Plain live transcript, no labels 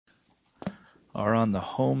are on the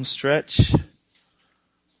home stretch.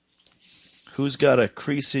 Who's got a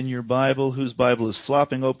crease in your Bible? Whose Bible is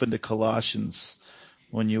flopping open to Colossians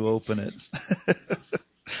when you open it?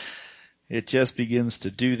 It just begins to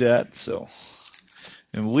do that.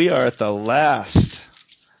 And we are at the last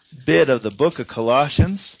bit of the book of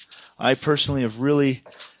Colossians. I personally have really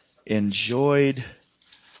enjoyed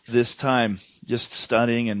this time just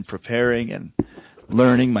studying and preparing and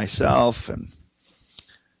learning myself and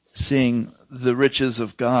seeing the riches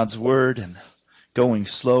of God's Word and going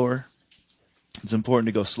slower. It's important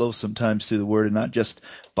to go slow sometimes through the Word and not just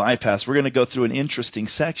bypass. We're going to go through an interesting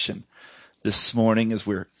section this morning as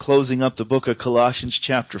we're closing up the book of Colossians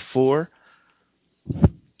chapter 4.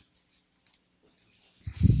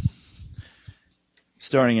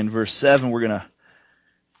 Starting in verse 7, we're going to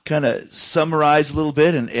kind of summarize a little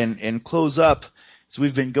bit and close up. So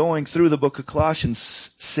we've been going through the book of Colossians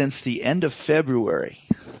since the end of February.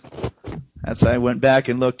 I went back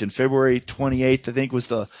and looked, and February 28th, I think, was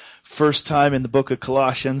the first time in the book of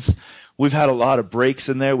Colossians. We've had a lot of breaks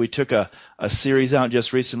in there. We took a series out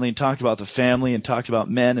just recently and talked about the family and talked about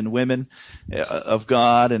men and women of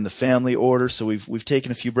God and the family order. So we've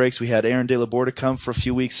taken a few breaks. We had Aaron De La Borda come for a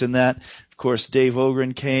few weeks in that. Of course, Dave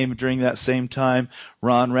Ogren came during that same time,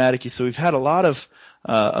 Ron Radicke. So we've had a lot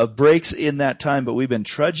of breaks in that time, but we've been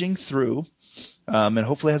trudging through. And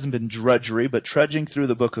hopefully it hasn't been drudgery, but trudging through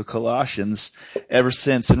the book of Colossians ever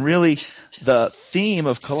since. And really, the theme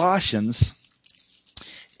of Colossians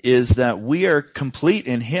is that we are complete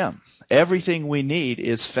in Him. Everything we need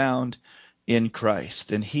is found in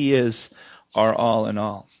Christ, and He is our all in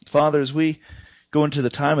all. Father, as we go into the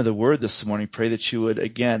time of the Word this morning, pray that you would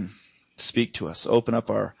again speak to us. Open up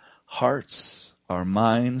our hearts, our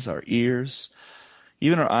minds, our ears,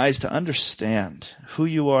 even our eyes to understand who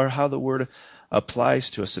you are, how the Word applies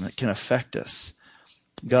to us and it can affect us,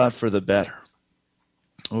 God, for the better.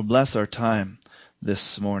 Oh, bless our time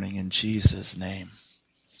this morning in Jesus' name.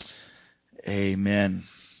 Amen.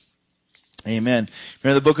 Amen.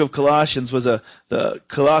 Remember, the book of Colossians was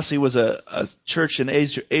Colossae was a church in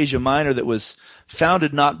Asia Minor that was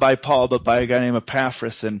founded not by Paul but by a guy named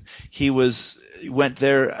Epaphras, and he went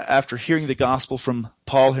there after hearing the gospel from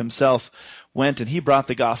Paul himself. Went and he brought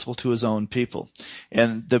the gospel to his own people.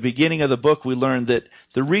 And the beginning of the book, we learned that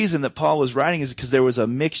the reason that Paul was writing is because there was a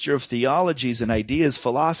mixture of theologies and ideas,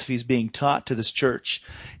 philosophies being taught to this church.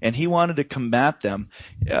 And he wanted to combat them,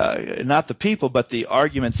 not the people, but the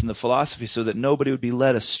arguments and the philosophy, so that nobody would be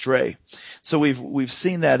led astray. So we've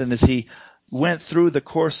seen that, and as he went through the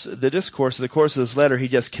course of this letter, he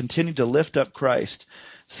just continued to lift up Christ,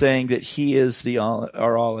 saying that He is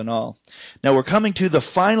our all in all. Now we're coming to the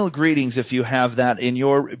final greetings, if you have that in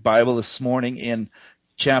your Bible this morning in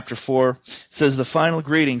chapter 4. It says the final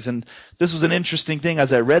greetings, and this was an interesting thing.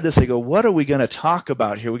 As I read this, I go, what are we going to talk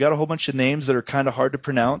about here? We got a whole bunch of names that are kind of hard to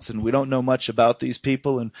pronounce, and we don't know much about these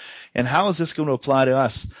people, and how is this going to apply to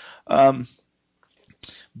us? But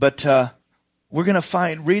we're going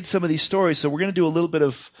to read some of these stories, so we're going to do a little bit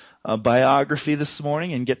of biography this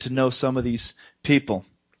morning and get to know some of these people.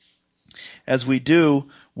 As we do,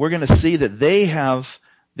 we're going to see that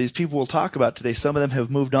these people we'll talk about today, some of them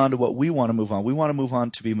have moved on to what we want to move on. We want to move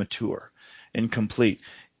on to be mature and complete.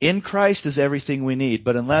 In Christ is everything we need,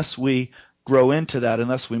 but unless we grow into that,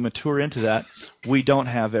 unless we mature into that, we don't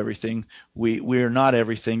have everything. We are not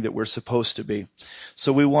everything that we're supposed to be.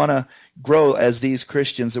 So we want to grow as these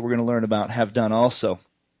Christians that we're going to learn about have done also.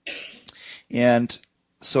 And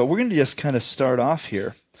so we're going to just kind of start off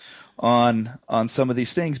here on some of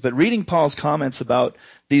these things, but reading Paul's comments about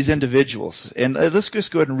these individuals. And let's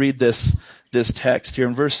just go ahead and read this text here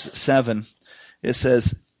in verse 7. It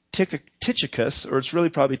says, Tychicus, or it's really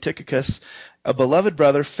probably Tychicus, a beloved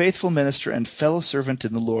brother, faithful minister, and fellow servant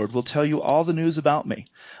in the Lord, will tell you all the news about me.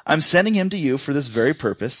 I'm sending him to you for this very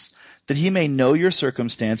purpose, that he may know your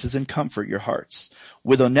circumstances and comfort your hearts.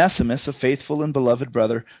 With Onesimus, a faithful and beloved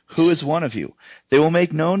brother, who is one of you. They will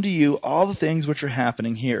make known to you all the things which are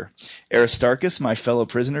happening here. Aristarchus, my fellow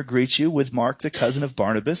prisoner, greets you, with Mark, the cousin of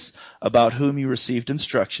Barnabas, about whom you received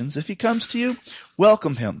instructions. If he comes to you,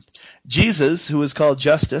 welcome him. Jesus, who is called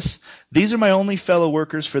Justus, these are my only fellow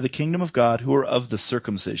workers for the kingdom of God, who are of the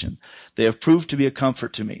circumcision. They have proved to be a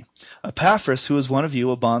comfort to me. Epaphras, who is one of you,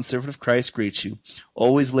 a bondservant of Christ, greets you,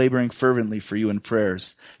 always laboring fervently for you in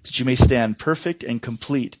prayers, that you may stand perfect and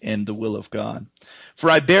complete in the will of God. For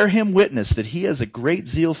I bear him witness that he has a great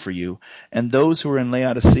zeal for you and those who are in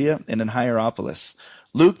Laodicea and in Hierapolis.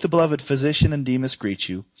 Luke, the beloved physician, and Demas greet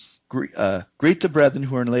you. Greet the brethren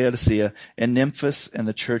who are in Laodicea, and Nymphas and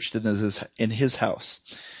the church that is in his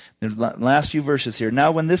house. In the last few verses here.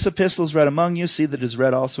 Now when this epistle is read among you, see that it is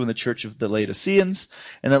read also in the church of the Laodiceans,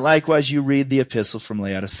 and that likewise you read the epistle from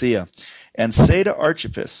Laodicea. And say to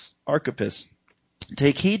Archippus,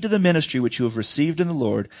 take heed to the ministry which you have received in the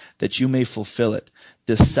Lord, that you may fulfill it.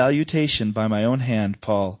 This salutation by my own hand,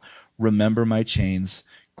 Paul. Remember my chains.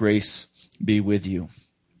 Grace be with you.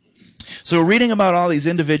 So we're reading about all these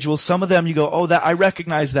individuals. Some of them you go, oh, that I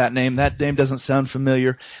recognize that name. That name doesn't sound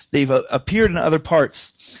familiar. They've appeared in other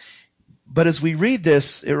parts. But as we read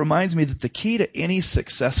this, it reminds me that the key to any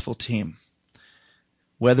successful team,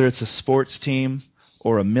 whether it's a sports team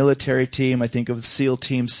or a military team, I think of SEAL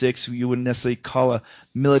Team 6, you wouldn't necessarily call a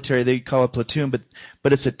military, they'd call a platoon,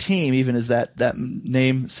 but it's a team, even as that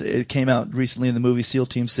name, it came out recently in the movie SEAL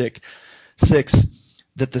Team 6,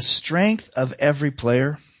 that the strength of every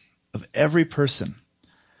player, of every person,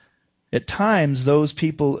 at times those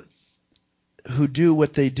people who do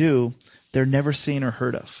what they do, they're never seen or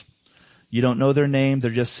heard of. You don't know their name. They're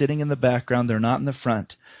just sitting in the background. They're not in the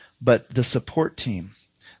front. But the support team,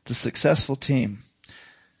 the successful team,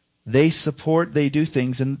 they support, they do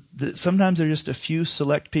things. And sometimes they're just a few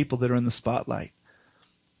select people that are in the spotlight.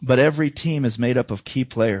 But every team is made up of key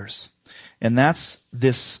players. And that's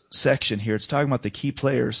this section here. It's talking about the key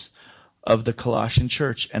players of the Colossian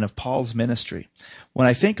church and of Paul's ministry. When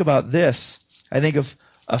I think about this, I think of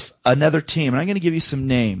another team. And I'm going to give you some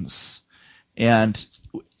names. And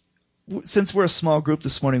since we're a small group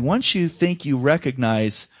this morning, once you think you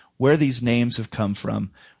recognize where these names have come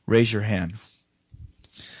from, raise your hand.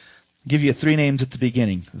 I'll give you 3 names at the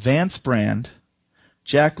beginning. Vance Brand,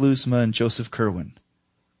 Jack Lusma, and Joseph Kerwin.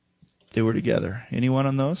 They were together. Anyone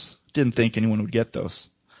on those? Didn't think anyone would get those.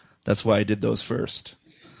 That's why I did those first.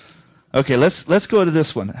 Okay, let's go to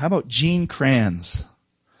this one. How about Gene Kranz?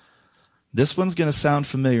 This one's going to sound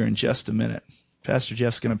familiar in just a minute. Pastor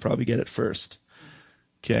Jeff's going to probably get it first.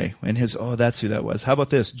 Okay, and that's who that was. How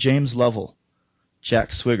about this? James Lovell, Jack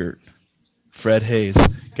Swigert, Fred Hayes.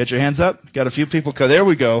 Get your hands up. Got a few people. There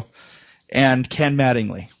we go. And Ken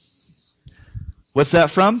Mattingly. What's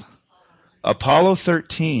that from? Apollo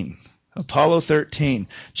 13. Apollo 13.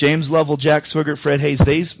 James Lovell, Jack Swigert, Fred Hayes.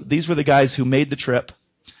 These were the guys who made the trip.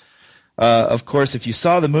 Of course, if you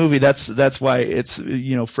saw the movie, that's why it's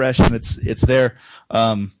fresh and it's there.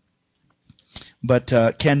 But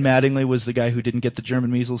Ken Mattingly was the guy who didn't get the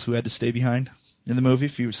German measles, who had to stay behind in the movie,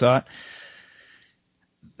 if you saw it.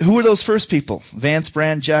 Who were those first people? Vance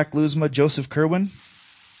Brand, Jack Lusma, Joseph Kerwin.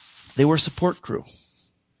 They were support crew.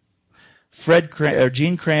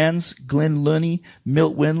 Gene Kranz, Glenn Looney,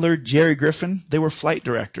 Milt Windler, Jerry Griffin, they were flight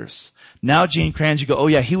directors. Now Gene Kranz, you go, oh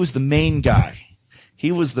yeah, he was the main guy.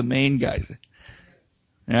 He was the main guy.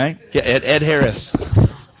 All right? Yeah, Ed Harris.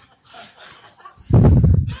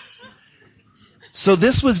 So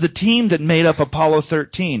this was the team that made up Apollo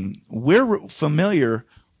 13. We're familiar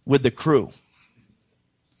with the crew.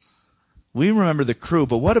 We remember the crew,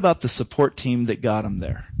 but what about the support team that got them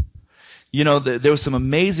there? There were some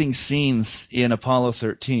amazing scenes in Apollo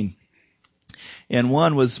 13. And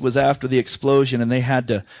one was after the explosion, and they had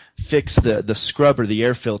to fix the scrubber, the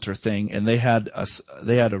air filter thing, and they had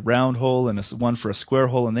a round hole and one for a square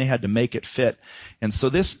hole, and they had to make it fit. And so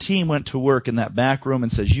this team went to work in that back room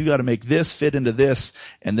and says, you got to make this fit into this,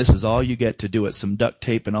 and this is all you get to do it. Some duct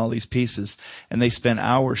tape and all these pieces. And they spent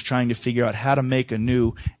hours trying to figure out how to make a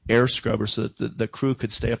new air scrubber so that the crew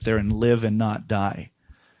could stay up there and live and not die.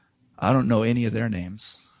 I don't know any of their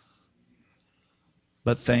names,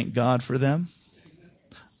 but thank God for them.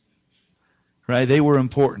 Right? They were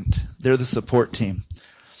important. They're the support team.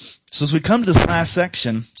 So as we come to this last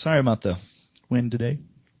section, sorry about the wind today.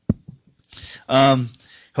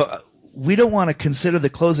 We don't want to consider the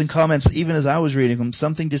closing comments, even as I was reading them,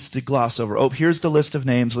 something just to gloss over. Oh, here's the list of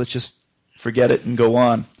names. Let's just forget it and go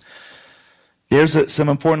on. There's some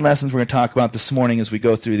important lessons we're going to talk about this morning as we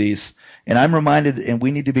go through these. And I'm reminded, and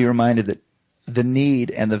we need to be reminded, that the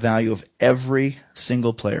need and the value of every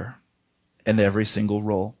single player and every single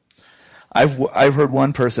role. I've heard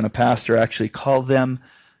one person, a pastor, actually call them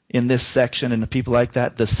in this section and the people like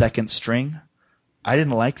that the second string. I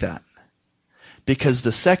didn't like that, because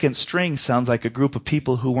the second string sounds like a group of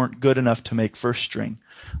people who weren't good enough to make first string.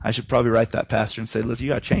 I should probably write that pastor and say, listen,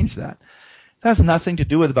 you got to change that. It has nothing to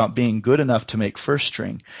do with about being good enough to make first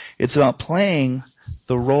string. It's about playing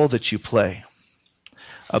the role that you play,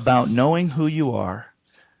 about knowing who you are,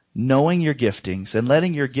 knowing your giftings, and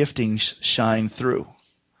letting your giftings shine through.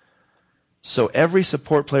 So every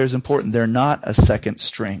support player is important. They're not a second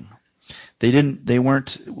string. They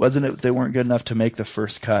weren't good enough to make the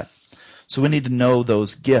first cut. So we need to know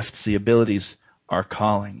those gifts, the abilities, our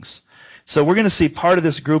callings. So we're going to see part of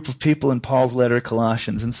this group of people in Paul's letter to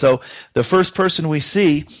Colossians. And so the first person we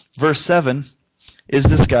see, verse 7, is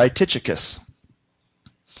this guy, Tychicus.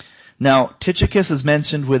 Now, Tychicus is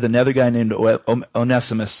mentioned with another guy named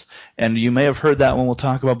Onesimus, and you may have heard that one. We'll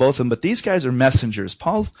talk about both of them, but these guys are messengers.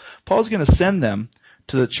 Paul's going to send them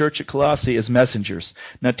to the church at Colossae as messengers.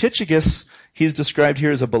 Now, Tychicus, he's described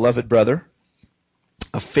here as a beloved brother,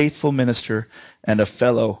 a faithful minister, and a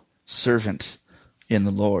fellow servant in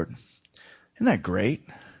the Lord. Isn't that great?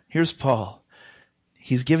 Here's Paul.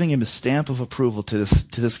 He's giving him a stamp of approval to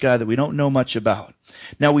this guy that we don't know much about.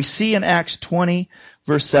 Now we see in Acts 20,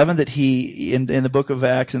 verse 7, that he, in the book of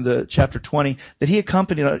Acts, in the chapter 20, that he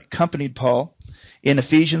accompanied Paul. In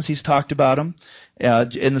Ephesians, he's talked about him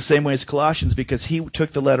in the same way as Colossians, because he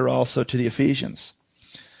took the letter also to the Ephesians.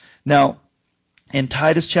 Now, in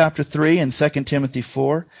Titus chapter 3 and 2 Timothy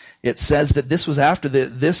 4, it says that this was after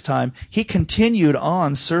this time. He continued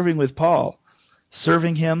on serving with Paul.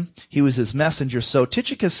 Serving him, he was his messenger. So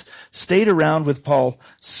Tychicus stayed around with Paul,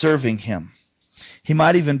 serving him. He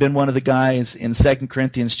might even been one of the guys in 2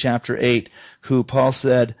 Corinthians chapter 8 who Paul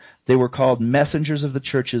said they were called messengers of the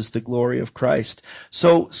churches, the glory of Christ.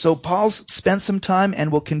 So Paul's spent some time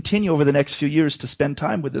and will continue over the next few years to spend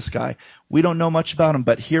time with this guy. We don't know much about him,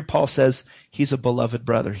 but here Paul says he's a beloved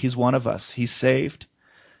brother. He's one of us. He's saved.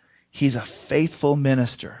 He's a faithful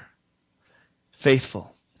minister.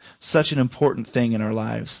 Faithful. Such an important thing in our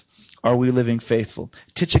lives. Are we living faithful?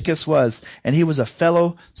 Tychicus was, and he was a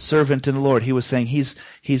fellow servant in the Lord. He was saying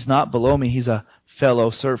he's not below me, he's a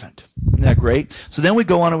fellow servant. Isn't that great? So then we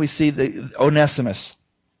go on and we see the Onesimus.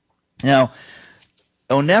 Now,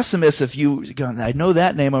 Onesimus, if you go, I know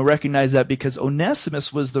that name, I recognize that because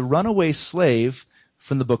Onesimus was the runaway slave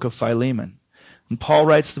from the book of Philemon. When Paul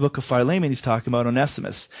writes the book of Philemon, he's talking about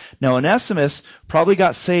Onesimus. Now, Onesimus probably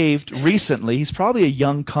got saved recently. He's probably a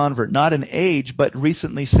young convert, not in age, but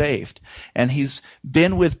recently saved. And he's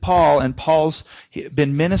been with Paul, and Paul's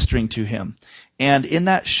been ministering to him. And in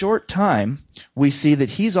that short time, we see that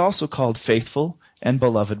he's also called faithful and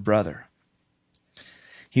beloved brother.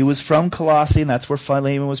 He was from Colossae, and that's where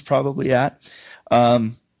Philemon was probably at.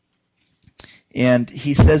 And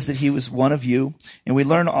he says that he was one of you. And we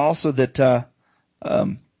learn also that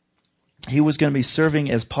he was going to be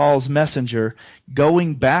serving as Paul's messenger.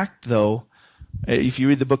 Going back, though, if you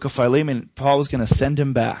read the book of Philemon, Paul was going to send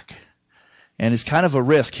him back. And it's kind of a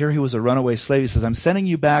risk. Here he was a runaway slave. He says, I'm sending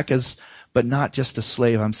you back but not just a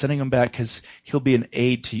slave. I'm sending him back because he'll be an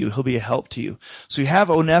aid to you. He'll be a help to you. So you have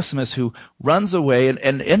Onesimus who runs away. And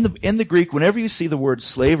in the Greek, whenever you see the word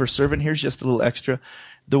slave or servant, here's just a little extra.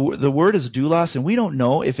 The word is doulos, and we don't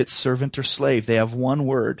know if it's servant or slave. They have one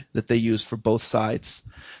word that they use for both sides.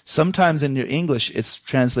 Sometimes in your English, it's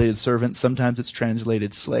translated servant. Sometimes it's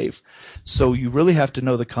translated slave. So you really have to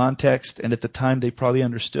know the context, and at the time they probably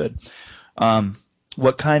understood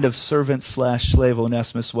what kind of servant/slave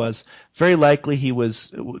Onesimus was. Very likely he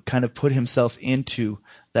was kind of put himself into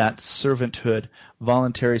that servanthood,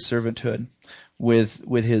 voluntary servanthood,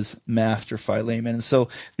 with his master Philemon. And so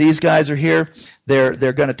these guys are here. They're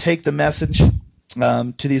going to take the message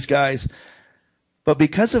to these guys. But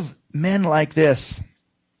because of men like this,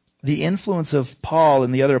 the influence of Paul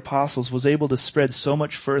and the other apostles was able to spread so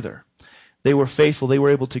much further. They were faithful. They were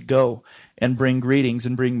able to go and bring greetings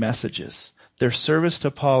and bring messages. Their service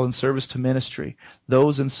to Paul and service to ministry,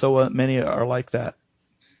 those and so many are like that,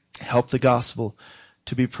 help the gospel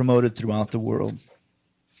to be promoted throughout the world.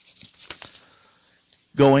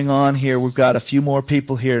 Going on here, we've got a few more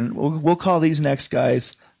people here, and we'll call these next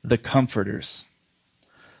guys the comforters.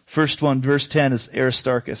 First one, verse 10, is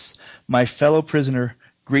Aristarchus. My fellow prisoner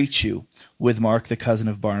greets you with Mark, the cousin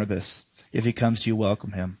of Barnabas. If he comes to you,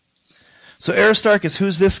 welcome him. So Aristarchus,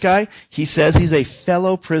 who's this guy? He says he's a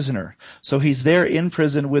fellow prisoner. So he's there in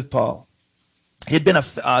prison with Paul. He'd been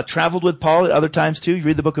traveled with Paul at other times too. You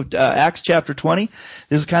read the book of Acts chapter 20.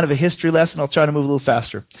 This is kind of a history lesson. I'll try to move a little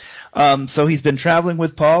faster. So he's been traveling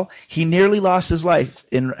with Paul. He nearly lost his life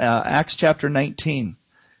in Acts chapter 19.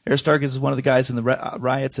 Aristarchus is one of the guys in the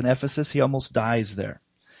riots in Ephesus. He almost dies there.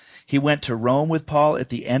 He went to Rome with Paul at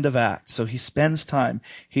the end of Acts. So he spends time.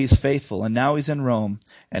 He's faithful. And now he's in Rome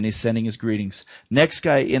and he's sending his greetings. Next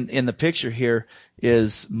guy in the picture here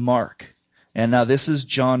is Mark. And now this is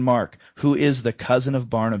John Mark, who is the cousin of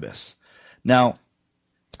Barnabas. Now,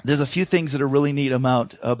 there's a few things that are really neat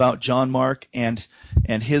about John Mark and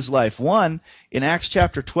his life. One, in Acts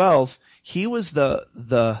chapter 12, he was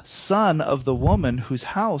the son of the woman whose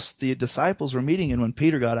house the disciples were meeting in when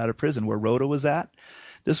Peter got out of prison, where Rhoda was at.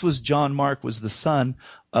 This was John Mark, was the son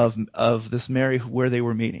of this Mary where they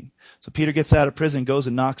were meeting. So Peter gets out of prison, goes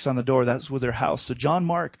and knocks on the door. That's with their house. So John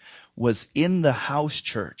Mark was in the house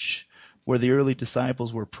church where the early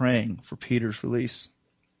disciples were praying for Peter's release.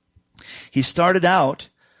 He started out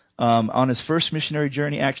on his first missionary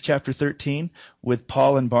journey, Acts chapter 13, with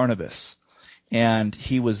Paul and Barnabas. And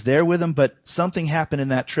he was there with them, but something happened in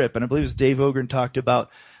that trip. And I believe it was Dave Ogren talked about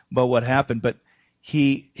what happened, but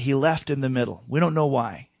he left in the middle. We don't know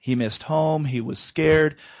why. He missed home. He was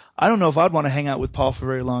scared. I don't know if I'd want to hang out with Paul for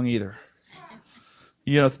very long either.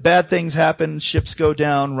 You know, bad things happen, ships go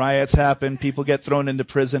down, riots happen, people get thrown into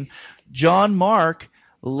prison. John Mark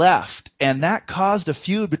left, and that caused a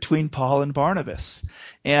feud between Paul and Barnabas.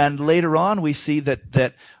 And later on, we see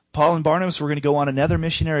that Paul and Barnabas were going to go on another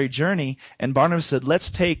missionary journey, and Barnabas said, let's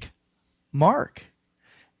take Mark.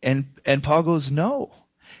 And Paul goes, no.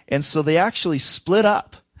 And so they actually split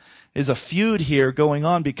up. There's a feud here going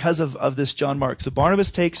on because of this John Mark. So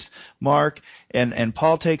Barnabas takes Mark, and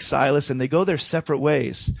Paul takes Silas, and they go their separate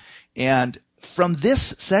ways. And from this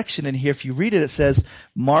section in here, if you read it, it says,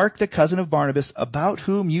 Mark, the cousin of Barnabas, about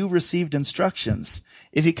whom you received instructions.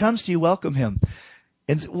 If he comes to you, welcome him.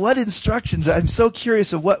 And what instructions? I'm so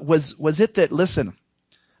curious of what was it that, listen,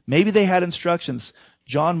 maybe they had instructions.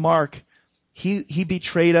 John Mark, he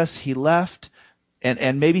betrayed us, he left,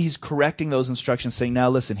 and maybe he's correcting those instructions, saying, now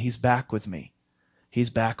listen, he's back with me.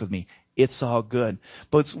 He's back with me. It's all good.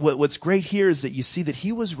 But what's great here is that you see that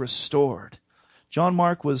he was restored. John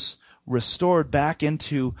Mark was restored back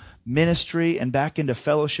into ministry and back into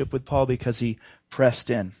fellowship with Paul because he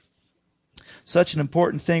pressed in. Such an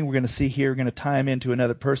important thing we're going to see here. We're going to tie him into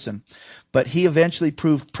another person. But he eventually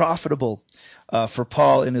proved profitable for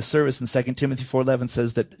Paul in his service. In 2 Timothy 4:11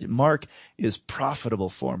 says that Mark is profitable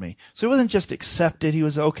for me. So he wasn't just accepted. He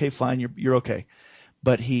was, okay, fine, you're okay.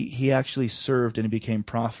 But he actually served and he became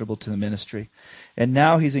profitable to the ministry. And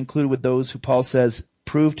now he's included with those who Paul says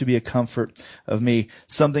proved to be a comfort of me.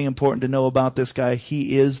 Something important to know about this guy,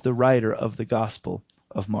 he is the writer of the Gospel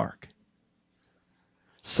of Mark.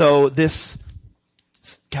 So this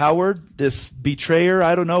coward, this betrayer,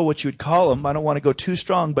 I don't know what you would call him, I don't want to go too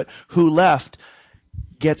strong, but who left,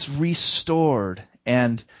 gets restored,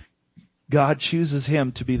 and God chooses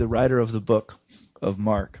him to be the writer of the book of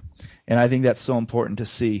Mark. And I think that's so important to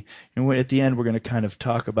see. And at the end, we're going to kind of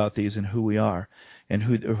talk about these and who we are and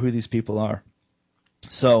who these people are.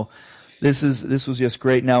 So this was just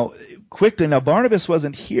great. Now, quickly, Barnabas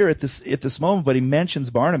wasn't here at this moment, but he mentions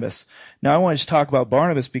Barnabas. Now, I want to just talk about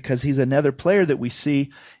Barnabas because he's another player that we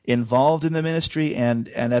see involved in the ministry and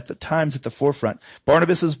at the times at the forefront.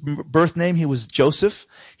 Barnabas's birth name, he was Joseph.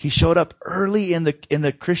 He showed up early in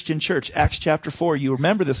the Christian church. Acts chapter 4. You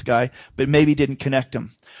remember this guy, but maybe didn't connect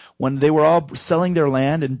him. When they were all selling their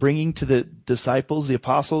land and bringing to the disciples, the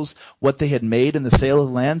apostles, what they had made in the sale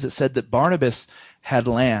of lands, it said that Barnabas had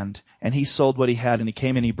land, and he sold what he had, and he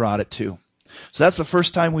came and he brought it too. So that's the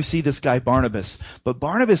first time we see this guy Barnabas. But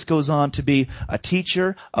Barnabas goes on to be a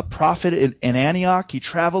teacher, a prophet in Antioch. He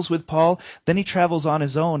travels with Paul. Then he travels on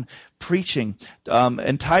his own preaching.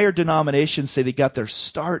 Entire denominations say they got their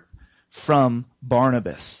start from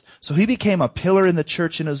Barnabas. So he became a pillar in the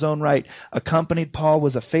church in his own right, accompanied Paul,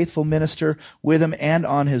 was a faithful minister with him and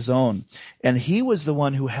on his own. And he was the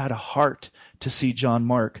one who had a heart to see John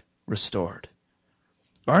Mark restored.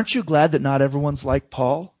 Aren't you glad that not everyone's like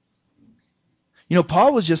Paul? You know,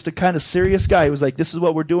 Paul was just a kind of serious guy. He was like, this is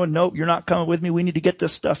what we're doing. Nope, you're not coming with me. We need to get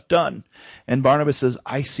this stuff done. And Barnabas says,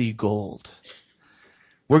 I see gold.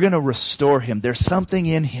 We're going to restore him. There's something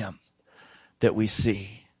in him that we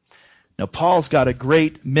see. Now, Paul's got a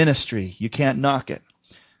great ministry. You can't knock it.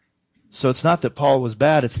 So it's not that Paul was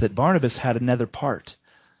bad. It's that Barnabas had another part.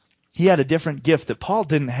 He had a different gift that Paul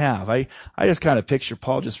didn't have. I just kind of picture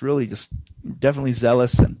Paul just definitely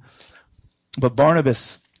zealous. But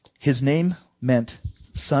Barnabas, his name meant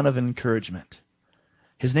son of encouragement.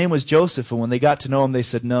 His name was Joseph, and when they got to know him, they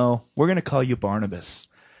said, no, we're going to call you Barnabas.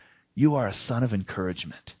 You are a son of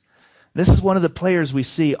encouragement. This is one of the players we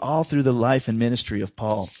see all through the life and ministry of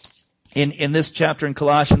Paul. In this chapter in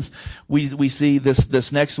Colossians, we see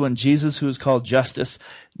this next one, Jesus, who is called Justus.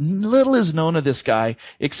 Little is known of this guy,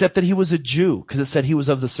 except that he was a Jew, because it said he was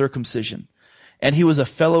of the circumcision. And he was a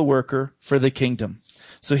fellow worker for the kingdom.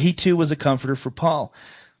 So he too was a comforter for Paul.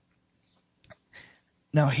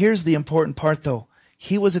 Now here's the important part though.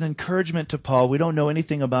 He was an encouragement to Paul. We don't know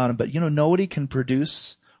anything about him, but nobody can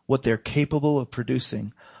produce what they're capable of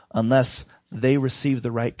producing unless they receive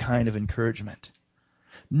the right kind of encouragement.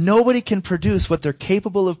 Nobody can produce what they're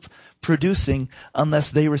capable of producing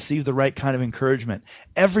unless they receive the right kind of encouragement.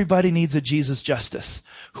 Everybody needs a Jesus Justice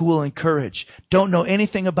who will encourage. Don't know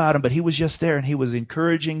anything about him, but he was just there and he was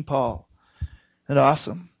encouraging Paul. Isn't that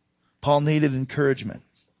awesome? Paul needed encouragement.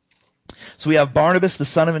 So we have Barnabas, the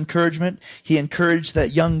son of encouragement. He encouraged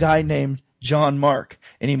that young guy named John Mark,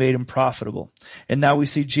 and he made him profitable. And now we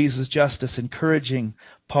see Jesus Justice encouraging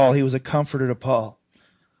Paul. He was a comforter to Paul.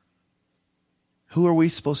 Who are we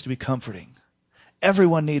supposed to be comforting?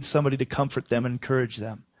 Everyone needs somebody to comfort them and encourage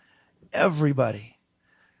them. Everybody.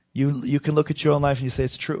 You can look at your own life and you say,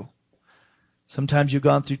 it's true. Sometimes you've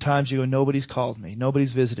gone through times you go, nobody's called me.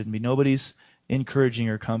 Nobody's visited me. Nobody's encouraging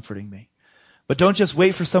or comforting me. But don't just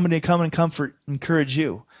wait for somebody to come and encourage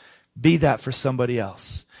you. Be that for somebody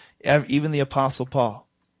else. Even the Apostle Paul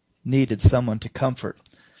needed someone to comfort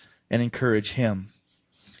and encourage him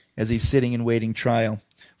as he's sitting and waiting trial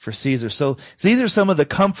for Caesar. So these are some of the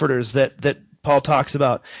comforters that Paul talks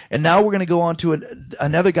about. And now we're going to go on to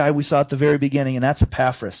another guy we saw at the very beginning, and that's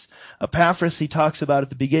Epaphras. Epaphras he talks about at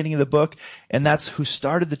the beginning of the book, and that's who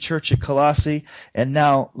started the church at Colossae. And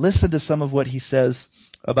now listen to some of what he says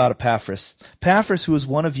about Epaphras. Epaphras, who is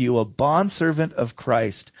one of you, a bondservant of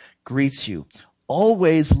Christ, greets you,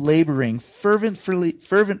 always laboring fervently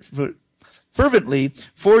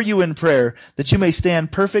for you in prayer, that you may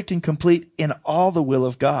stand perfect and complete in all the will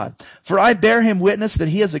of God. For I bear him witness that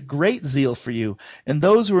he has a great zeal for you, and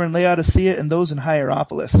those who are in Laodicea and those in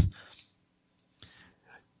Hierapolis.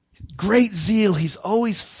 Great zeal. He's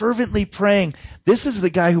always fervently praying. This is the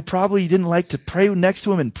guy who probably didn't like to pray next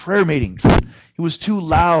to him in prayer meetings. He was too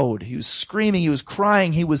loud. He was screaming. He was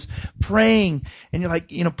crying. He was praying. And you're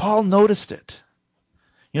like, Paul noticed it.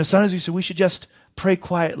 Sometimes we say we should just pray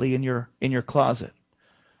quietly in your closet.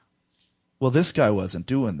 Well, this guy wasn't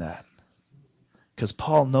doing that. Because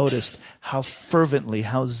Paul noticed how fervently,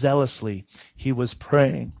 how zealously he was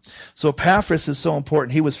praying. So Epaphras is so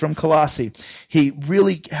important. He was from Colossae. He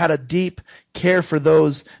really had a deep care for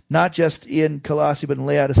those, not just in Colossae, but in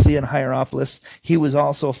Laodicea and Hierapolis. He was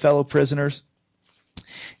also a fellow prisoner.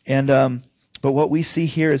 And but what we see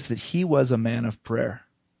here is that he was a man of prayer.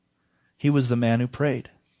 He was the man who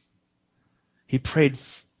prayed. He prayed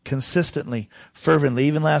consistently, fervently.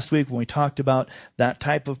 Even last week when we talked about that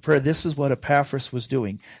type of prayer, this is what Epaphras was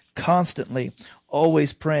doing. Constantly,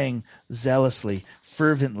 always praying zealously,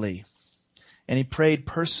 fervently. And he prayed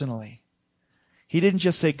personally. He didn't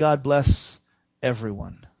just say, God bless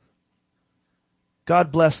everyone.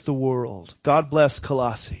 God bless the world. God bless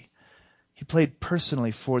Colossae. He prayed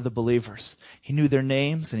personally for the believers. He knew their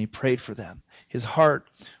names and he prayed for them. His heart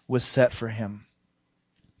was set for him.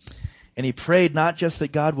 And he prayed not just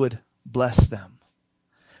that God would bless them,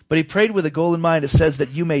 but he prayed with a goal in mind. It says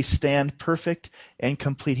that you may stand perfect and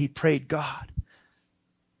complete. He prayed, God,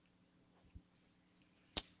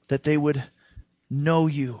 that they would know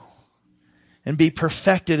you and be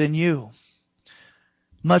perfected in you.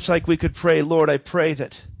 Much like we could pray, Lord, I pray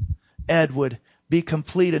that Ed would be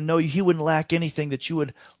complete and know you. He wouldn't lack anything, that you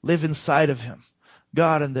would live inside of him,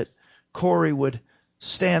 God, and that Corey would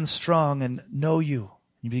stand strong and know you.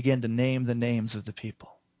 You begin to name the names of the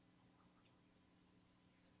people.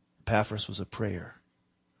 Epaphras was a prayer.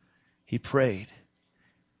 He prayed.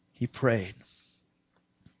 He prayed.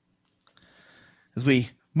 As we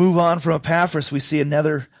move on from Epaphras, we see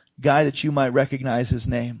another guy that you might recognize his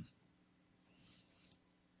name.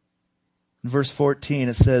 In verse 14,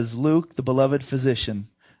 it says, Luke, the beloved physician,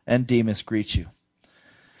 and Demas greet you.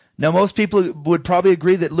 Now, most people would probably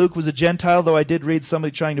agree that Luke was a Gentile, though I did read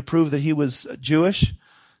somebody trying to prove that he was Jewish.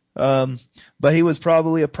 But he was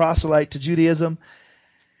probably a proselyte to Judaism.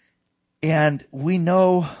 And we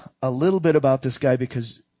know a little bit about this guy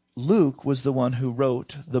because Luke was the one who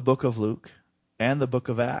wrote the book of Luke and the book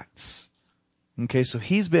of Acts. Okay, so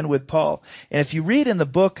he's been with Paul. And if you read in the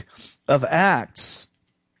book of Acts,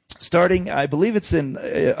 starting, I believe it's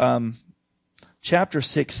in chapter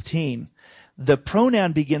 16, the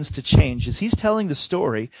pronoun begins to change. As he's telling the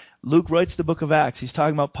story, Luke writes the book of Acts. He's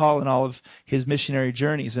talking about Paul and all of his missionary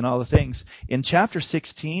journeys and all the things. In chapter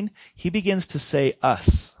 16, he begins to say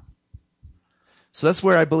us. So that's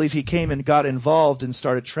where I believe he came and got involved and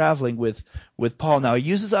started traveling with Paul. Now he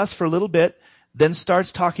uses us for a little bit, then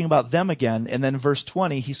starts talking about them again. And then verse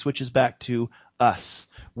 20, he switches back to us.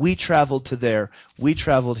 We traveled to there. We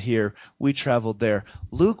traveled here. We traveled there.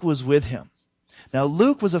 Luke was with him. Now,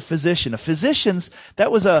 Luke was a physician. A physician's,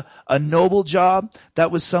 that was a noble job.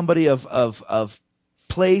 That was somebody of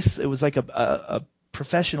place. It was like a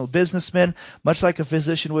professional businessman, much like a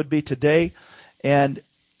physician would be today. And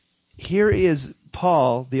here is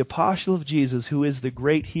Paul, the apostle of Jesus, who is the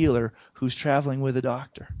great healer, who's traveling with a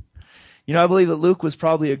doctor. You know, I believe that Luke was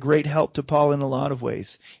probably a great help to Paul in a lot of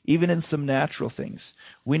ways, even in some natural things.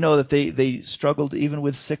 We know that they struggled even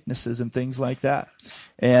with sicknesses and things like that.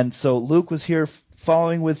 And so Luke was here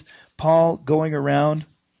following with Paul, going around,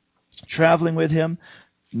 traveling with him,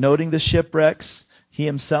 noting the shipwrecks, he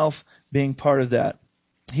himself being part of that.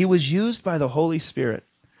 He was used by the Holy Spirit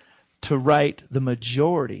to write the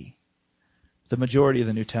majority of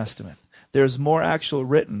the New Testament. There's more actual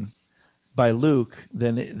written by Luke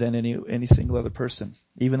than any single other person,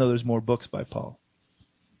 even though there's more books by Paul.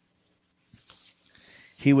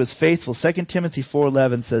 He was faithful. 2 Timothy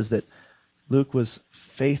 4:11 says that Luke was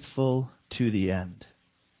faithful to the end.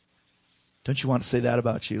 Don't you want to say that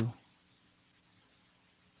about you?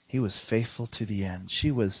 He was faithful to the end.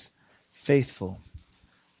 She was faithful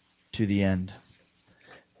to the end.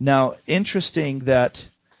 Now, interesting that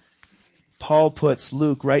Paul puts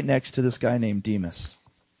Luke right next to this guy named Demas.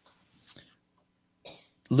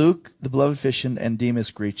 Luke, the beloved physician, and Demas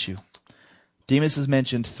greet you. Demas is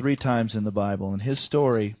mentioned 3 times in the Bible, and his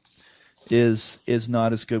story is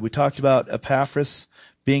not as good. We talked about Epaphras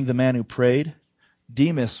being the man who prayed.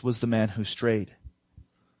 Demas was the man who strayed.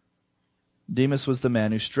 Demas was the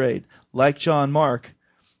man who strayed. Like John Mark,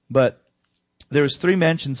 but there's 3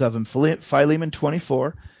 mentions of him. Philemon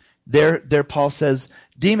 24. There Paul says,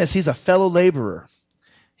 Demas, he's a fellow laborer.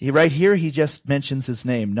 Right here, he just mentions his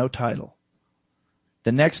name, no title.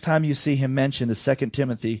 The next time you see him mentioned is 2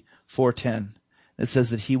 Timothy 4:10. It says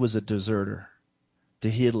that he was a deserter,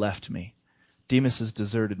 that he had left me. Demas has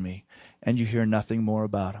deserted me, and you hear nothing more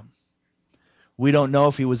about him. We don't know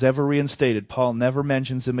if he was ever reinstated. Paul never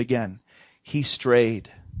mentions him again. He strayed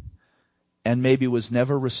and maybe was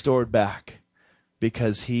never restored back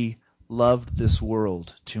because he loved this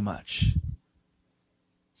world too much.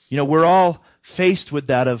 You know, we're all faced with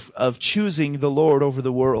that of choosing the Lord over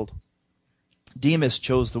the world. Demas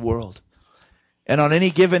chose the world. And on any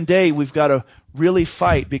given day, we've got to really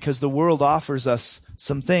fight because the world offers us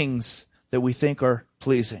some things that we think are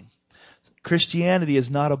pleasing. Christianity is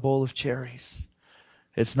not a bowl of cherries.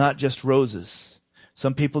 It's not just roses.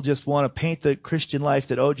 Some people just want to paint the Christian life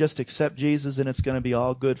that, just accept Jesus and it's going to be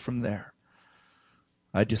all good from there.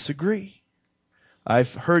 I disagree.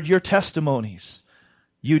 I've heard your testimonies.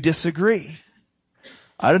 You disagree.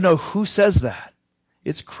 I don't know who says that.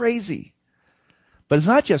 It's crazy. But it's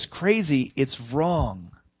not just crazy, it's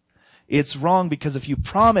wrong. It's wrong because if you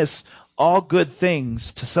promise all good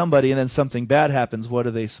things to somebody and then something bad happens, what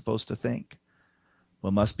are they supposed to think?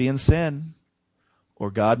 Well, must be in sin, or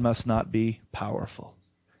God must not be powerful.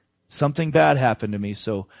 Something bad happened to me,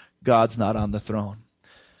 so God's not on the throne.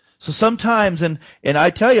 So sometimes, and I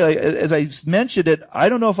tell you, as I mentioned it, I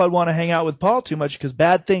don't know if I'd want to hang out with Paul too much because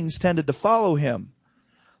bad things tended to follow him.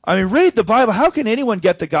 I mean, read the Bible. How can anyone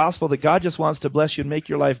get the gospel that God just wants to bless you and make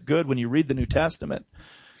your life good when you read the New Testament?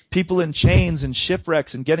 People in chains and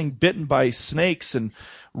shipwrecks and getting bitten by snakes and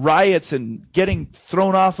riots and getting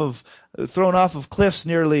thrown off of cliffs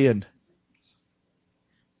nearly, and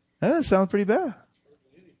that sounds pretty bad.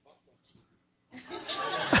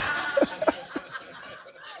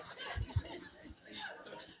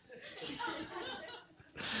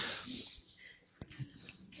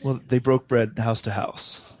 Well, they broke bread house to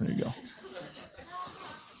house. There you go.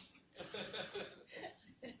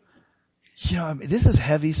 You know, I mean, this is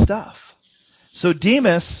heavy stuff. So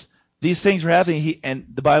Demas, these things were happening, and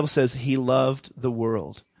the Bible says he loved the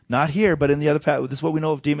world. Not here, but in the other part. This is what we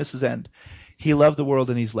know of Demas' end. He loved the world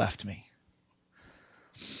and he's left me.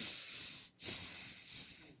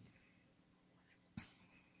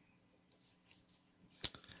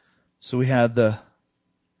 So we had the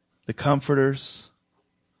comforters,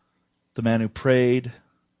 the man who prayed,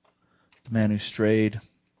 the man who strayed.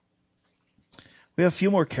 We have a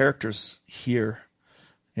few more characters here,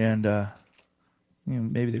 and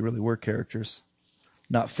maybe they really were characters,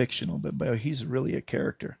 not fictional, but he's really a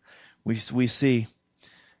character. We see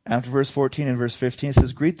after verse 14 and verse 15, it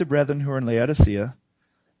says, "Greet the brethren who are in Laodicea,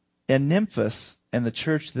 and Nymphas, and the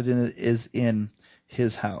church that is in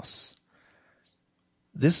his house."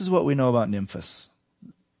 This is what we know about Nymphas.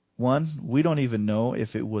 One, we don't even know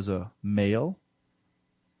if it was a male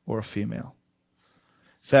or a female.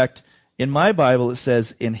 In fact, in my Bible, it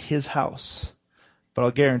says in his house. But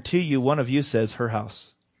I'll guarantee you, one of you says her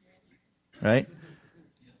house. Right?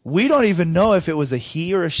 We don't even know if it was a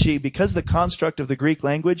he or a she. Because the construct of the Greek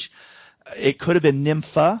language, it could have been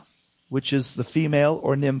nympha, which is the female,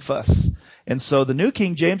 or nymphus. And so the New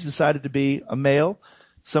King James decided to be a male.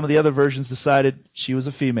 Some of the other versions decided she was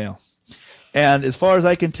a female. And as far as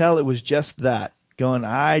I can tell, it was just that. going,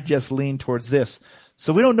 I just lean towards this.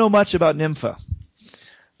 So we don't know much about Nympha.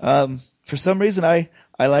 For some reason, I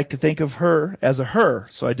like to think of her as a her,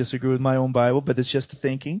 so I disagree with my own Bible, but it's just a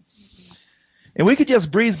thinking. And we could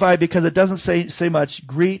just breeze by because it doesn't say much.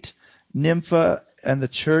 Greet Nympha and the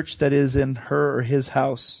church that is in her or his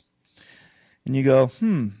house. And you go,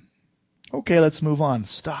 okay, let's move on.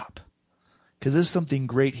 Stop. Because there's something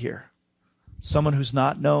great here. Someone who's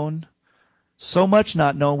not known, so much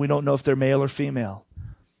not known, we don't know if they're male or female.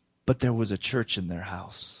 But there was a church in their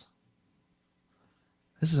house.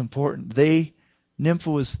 This is important.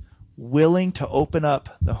 Nympha was willing to open up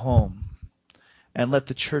the home and let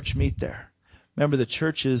the church meet there. Remember, the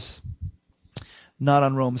church is not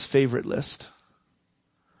on Rome's favorite list.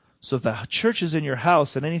 So if the church is in your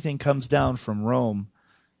house and anything comes down from Rome,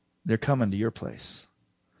 they're coming to your place.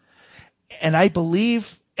 And I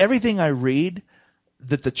believe everything I read,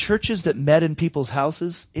 that the churches that met in people's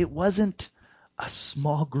houses, it wasn't a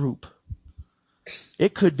small group.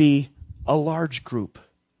 It could be a large group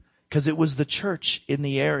because it was the church in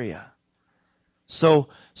the area. So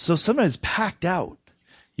sometimes packed out.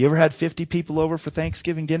 You ever had 50 people over for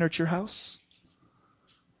Thanksgiving dinner at your house?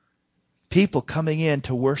 People coming in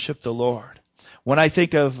to worship the Lord. When I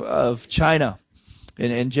think of China,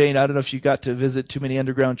 and Jane, I don't know if you got to visit too many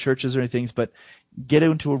underground churches or anything, but get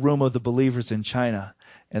into a room of the believers in China,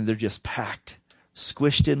 and they're just packed,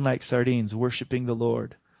 squished in like sardines, worshiping the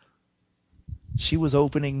Lord. She was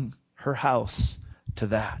opening her house to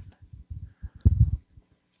that.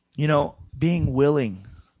 You know, being willing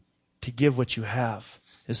to give what you have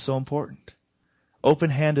is so important.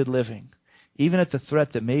 Open-handed living. Even at the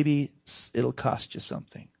threat that maybe it'll cost you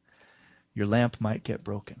something. Your lamp might get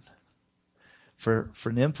broken. For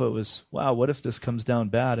Nympha, it was, wow, what if this comes down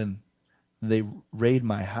bad and they raid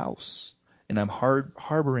my house and I'm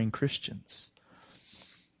harboring Christians?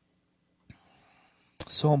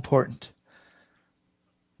 So important.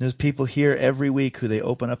 There's people here every week who they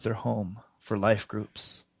open up their home for life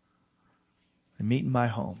groups. They meet in my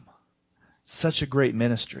home. Such a great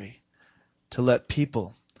ministry to let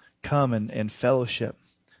people come and fellowship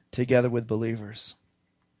together with believers.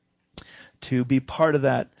 To be part of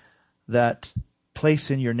that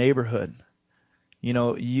place in your neighborhood. You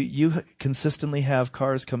know, you consistently have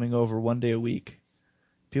cars coming over one day a week.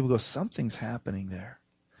 People go, something's happening there.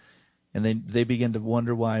 And they begin to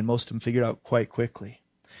wonder why, and most of them figure it out quite quickly.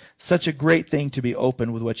 Such a great thing to be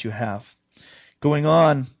open with what you have. Going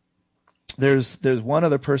on, there's one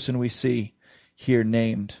other person we see here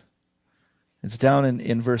named. It's down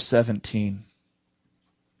in verse 17.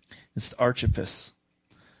 It's Archippus.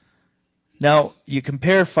 Now, you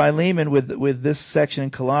compare Philemon with this section in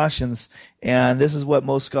Colossians, and this is what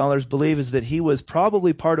most scholars believe, is that he was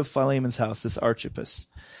probably part of Philemon's house, this Archippus.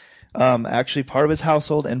 Actually part of his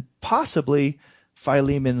household, and possibly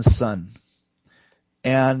Philemon's son.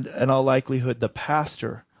 And in all likelihood, the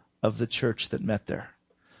pastor of the church that met there.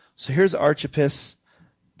 So here's Archippus,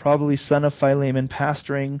 probably son of Philemon,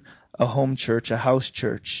 pastoring a home church, a house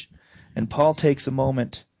church. And Paul takes a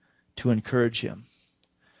moment to encourage him.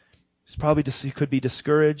 He could be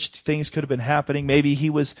discouraged. Things could have been happening. Maybe he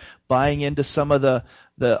was buying into some of the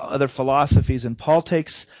other philosophies. And Paul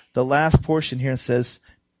takes the last portion here and says,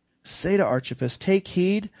 say to Archippus, take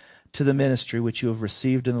heed to the ministry which you have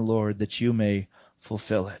received in the Lord, that you may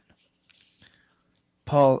fulfill it.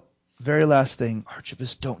 Paul, very last thing,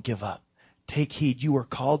 Archippus, don't give up. Take heed. You are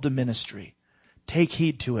called to ministry. Take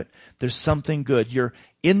heed to it. There's something good. You're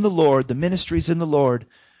in the Lord. The ministry's in the Lord.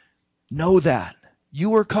 Know that.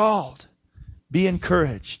 You are called. Be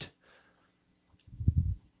encouraged.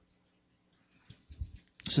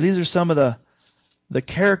 So these are some of the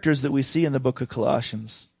characters that we see in the book of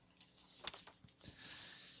Colossians.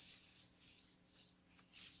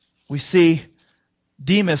 We see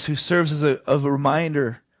Demas, who serves as a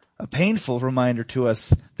reminder, a painful reminder to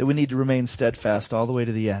us that we need to remain steadfast all the way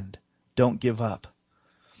to the end. Don't give up.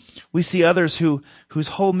 We see others whose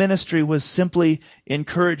whole ministry was simply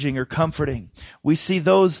encouraging or comforting. We see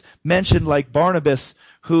those mentioned like Barnabas,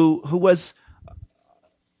 who was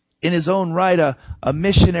in his own right a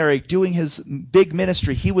missionary doing his big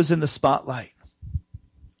ministry. He was in the spotlight.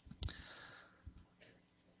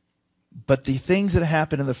 But the things that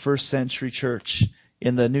happened in the first century church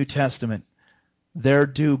in the New Testament, they're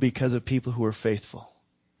due because of people who were faithful.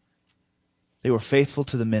 They were faithful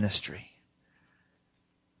to the ministry.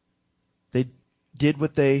 They did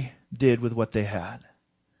what they did with what they had.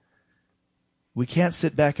 We can't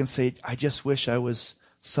sit back and say, I just wish I was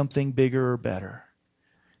something bigger or better.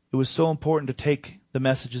 It was so important to take the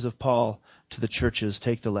messages of Paul to the churches,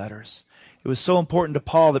 take the letters. It was so important to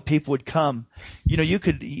Paul that people would come. You know, you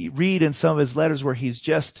could read in some of his letters where he's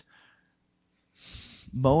just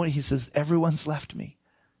moaning. He says, everyone's left me.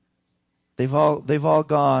 They've all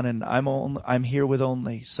gone, and I'm here with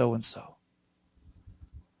only so and so.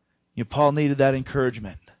 You know, Paul needed that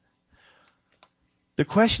encouragement. The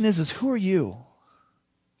question is who are you?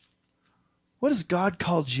 What has God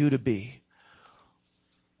called you to be?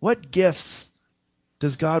 What gifts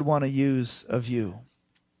does God want to use of you?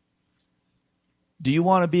 Do you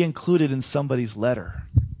want to be included in somebody's letter?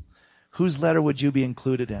 Whose letter would you be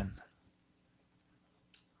included in?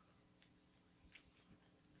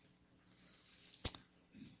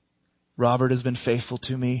 Robert has been faithful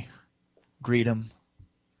to me. Greet him.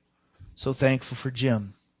 So thankful for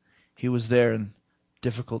Jim. He was there in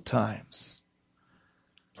difficult times.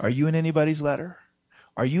 Are you in anybody's letter?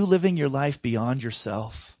 Are you living your life beyond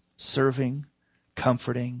yourself? Serving,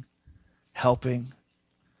 comforting, helping,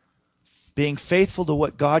 being faithful to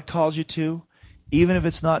what God calls you to, even if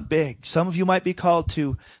it's not big. Some of you might be called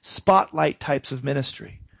to spotlight types of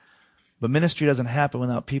ministry. But ministry doesn't happen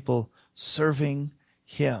without people serving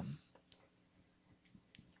Him.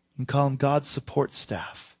 You can call them God's support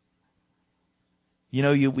staff. You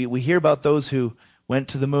know, we hear about those who went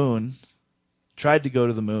to the moon, tried to go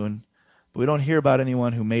to the moon, but we don't hear about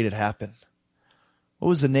anyone who made it happen. What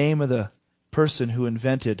was the name of the person who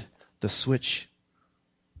invented the switch?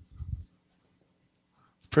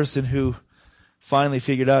 The person who finally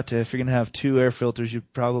figured out that if you're going to have two air filters, you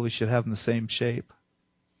probably should have them the same shape.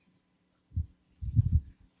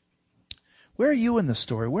 Where are you in the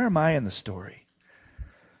story? Where am I in the story?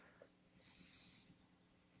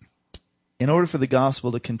 In order for the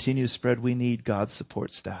gospel to continue to spread, we need God's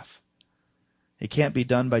support staff. It can't be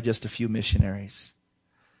done by just a few missionaries,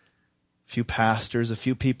 a few pastors, a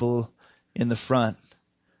few people in the front.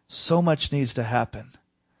 So much needs to happen.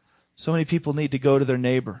 So many people need to go to their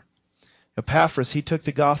neighbor. Epaphras, he took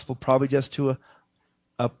the gospel probably just to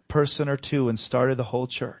a person or two and started the whole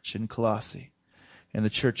church in Colossae. And the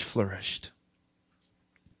church flourished.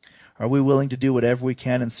 Are we willing to do whatever we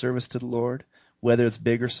can in service to the Lord, whether it's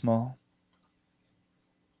big or small?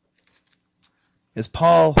 As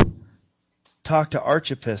Paul talked to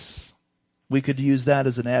Archippus, we could use that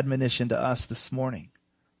as an admonition to us this morning.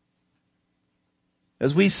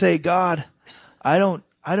 As we say, God, I don't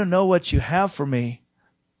know what you have for me,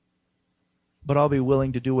 but I'll be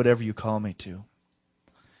willing to do whatever you call me to.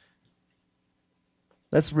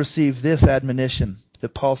 Let's receive this admonition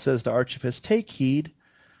that Paul says to Archippus, take heed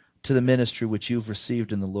to the ministry which you've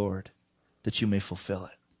received in the Lord, that you may fulfill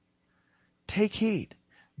it. Take heed.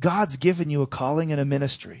 God's given you a calling and a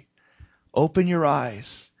ministry. Open your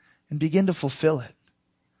eyes and begin to fulfill it.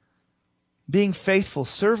 Being faithful,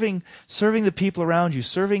 serving the people around you,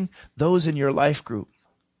 serving those in your life group.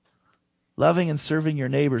 Loving and serving your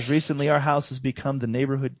neighbors. Recently, our house has become the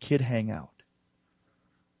neighborhood kid hangout.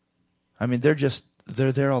 I mean, they're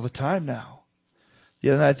there all the time now. The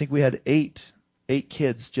other night, I think we had eight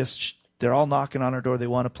kids. They're all knocking on our door. They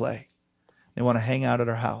want to play. They want to hang out at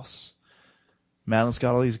our house. Madeline's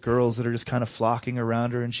got all these girls that are just kind of flocking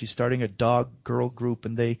around her, and she's starting a dog-girl group,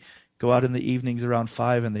 and they go out in the evenings around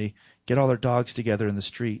 5, and they get all their dogs together in the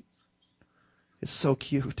street. It's so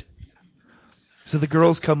cute. So the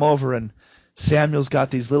girls come over, and Samuel's got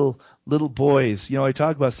these little boys. You know, I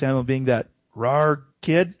talk about Samuel being that rar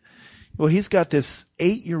kid. Well, he's got this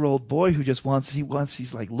 8-year-old boy who just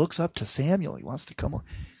he's like, looks up to Samuel. He wants to come on.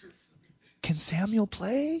 Can Samuel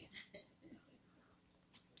play?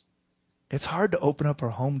 It's hard to open up our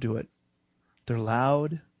home to it. They're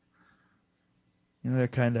loud. You know, they're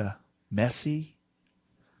kind of messy.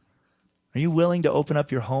 Are you willing to open up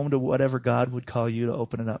your home to whatever God would call you to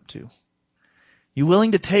open it up to? You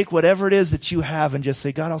willing to take whatever it is that you have and just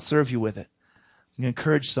say, God, I'll serve you with it. I'm going to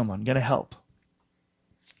encourage someone. I'm going to help.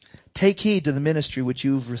 Take heed to the ministry which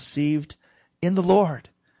you've received in the Lord.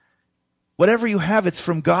 Whatever you have, it's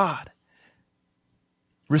from God.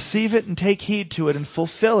 Receive it and take heed to it and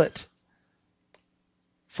fulfill it.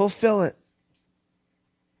 Fulfill it.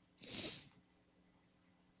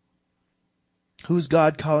 Who's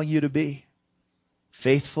God calling you to be?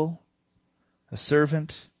 Faithful? A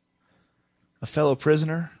servant? A fellow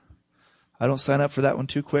prisoner? I don't sign up for that one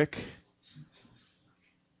too quick,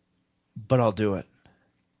 but I'll do it.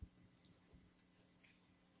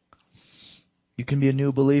 You can be a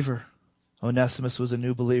new believer. Onesimus was a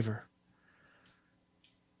new believer.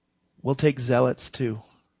 We'll take zealots too.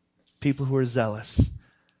 People who are zealous.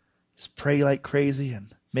 Just pray like crazy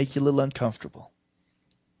and make you a little uncomfortable.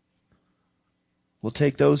 We'll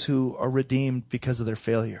take those who are redeemed because of their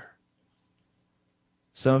failure.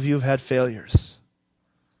 Some of you have had failures.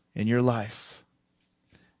 in your life.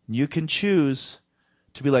 You can choose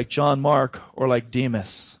to be like John Mark or like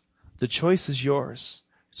Demas. The choice is yours.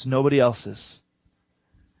 It's nobody else's.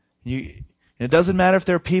 It doesn't matter if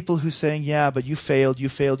there are people who are saying, yeah, but you failed.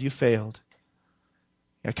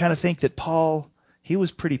 I kind of think that Paul, he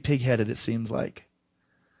was pretty pig-headed, it seems like.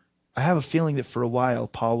 I have a feeling that for a while,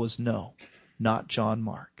 Paul was no, not John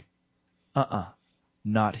Mark.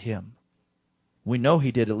 Not him. We know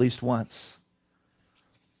he did at least once.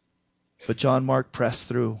 But John Mark pressed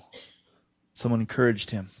through. Someone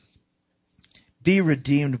encouraged him. Be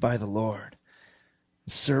redeemed by the Lord.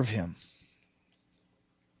 Serve him.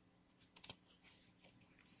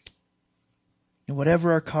 And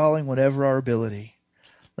whatever our calling, whatever our ability,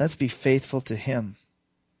 let's be faithful to him.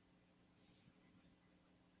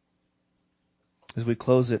 As we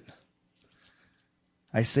close it,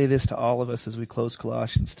 I say this to all of us as we close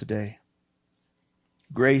Colossians today.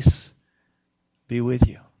 Grace be with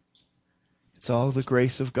you. It's all the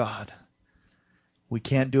grace of God. We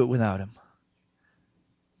can't do it without him.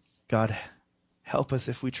 God, help us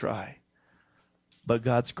if we try. But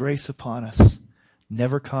God's grace upon us,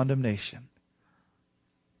 never condemnation.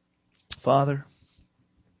 Father,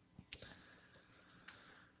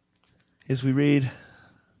 as we read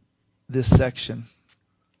this section,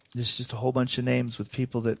 there's just a whole bunch of names with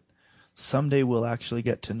people that someday we'll actually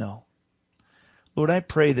get to know. Lord, I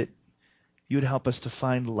pray that you would help us to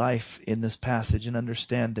find life in this passage and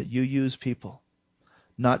understand that you use people,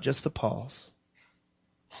 not just the Pauls,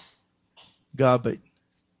 God, but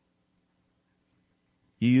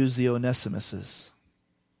you use the Onesimuses,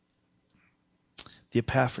 the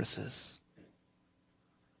Epaphrases.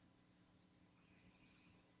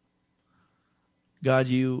 God,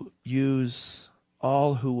 you use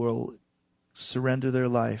all who will surrender their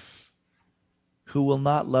life, who will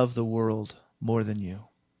not love the world more than you.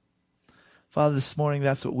 Father, this morning,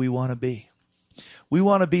 that's what we want to be. We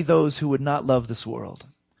want to be those who would not love this world.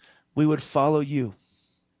 We would follow you.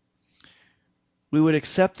 We would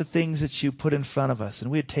accept the things that you put in front of us,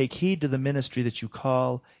 and we would take heed to the ministry that you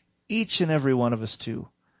call each and every one of us to.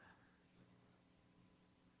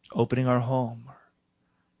 Opening our home,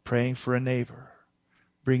 praying for a neighbor,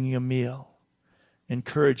 bringing a meal,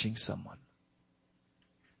 encouraging someone.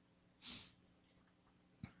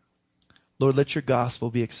 Lord, let your gospel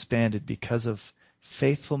be expanded because of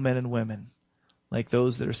faithful men and women like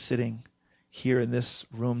those that are sitting here in this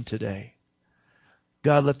room today.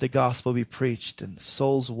 God, let the gospel be preached and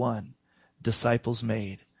souls won, disciples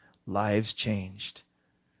made, lives changed,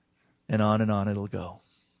 and on it'll go.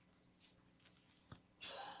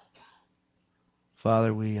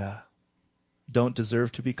 Father, we don't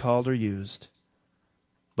deserve to be called or used,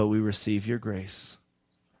 but we receive your grace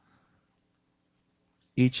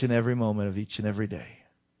each and every moment of each and every day.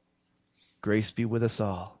 Grace be with us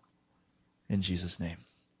all. In Jesus' name,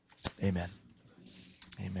 amen.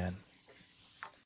 Amen.